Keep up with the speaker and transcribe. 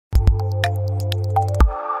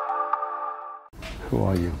Who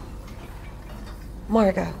are you?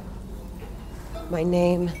 Margot. My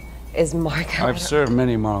name is Margot. I've served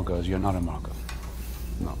many Margaux. You're not a Margot.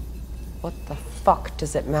 No. What the fuck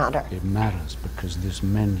does it matter? It matters because this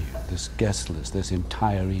menu, this guest list, this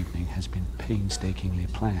entire evening has been painstakingly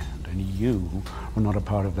planned, and you are not a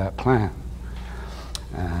part of that plan.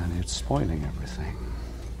 And it's spoiling everything.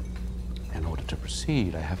 In order to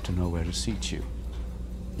proceed, I have to know where to seat you.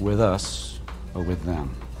 With us or with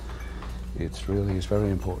them. It's very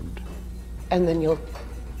important. And then you'll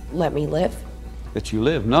let me live? That you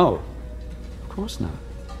live? No. Of course not.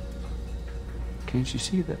 Can't you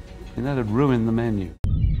see that? And that'd ruin the menu.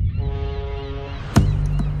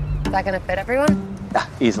 Is that gonna fit everyone? Yeah,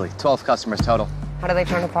 easily. 12 customers total. How do they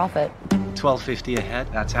turn a profit? $12.50 a head,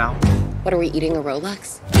 that's how. What, are we eating a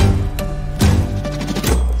Rolex?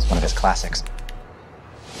 It's one of his classics.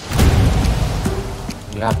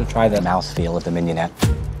 You have to try the mouthfeel of the mignonette.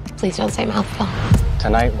 Please don't say mouthful.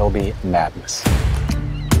 Tonight will be madness.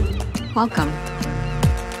 Welcome.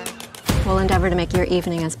 We'll endeavor to make your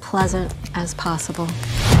evening as pleasant as possible.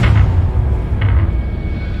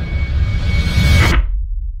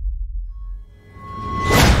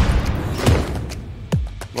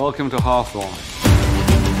 Welcome to Hawthorne.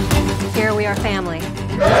 Here we are family.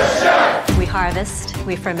 We harvest,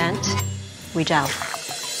 we ferment, we gel.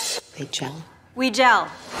 They gel? We gel.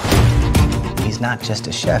 He's not just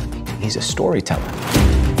a chef, he's a storyteller.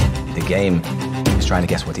 The game is trying to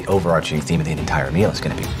guess what the overarching theme of the entire meal is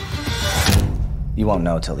going to be. You won't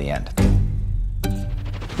know till the end.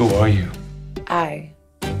 Who are you? I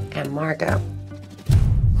am Margot.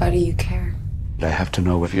 Why do you care? I have to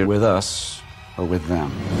know if you're with us or with them.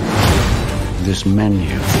 This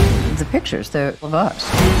menu. The pictures, they're of us.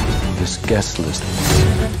 This guest list.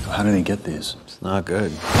 How did he get these? It's not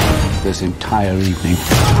good. This entire evening.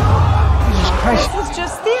 This is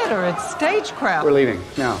just theater, it's stagecraft. We're leaving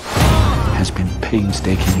now. Has been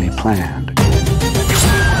painstakingly planned.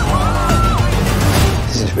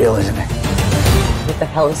 This is real, isn't it? What the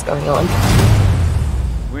hell is going on?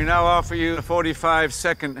 We now offer you a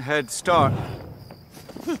 45-second head start.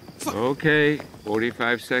 Okay,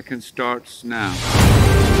 45 seconds starts now.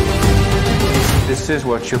 This is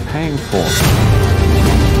what you're paying for.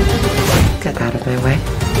 Get out of my way.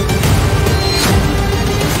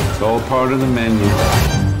 It's all part of the menu.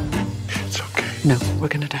 It's okay. No, we're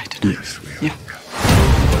gonna die tonight. Yes, we are. Yeah.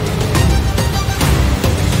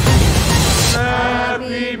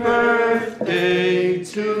 Happy birthday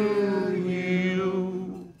to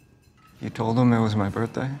you. You told him it was my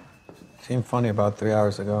birthday? Seemed funny about 3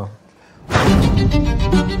 hours ago.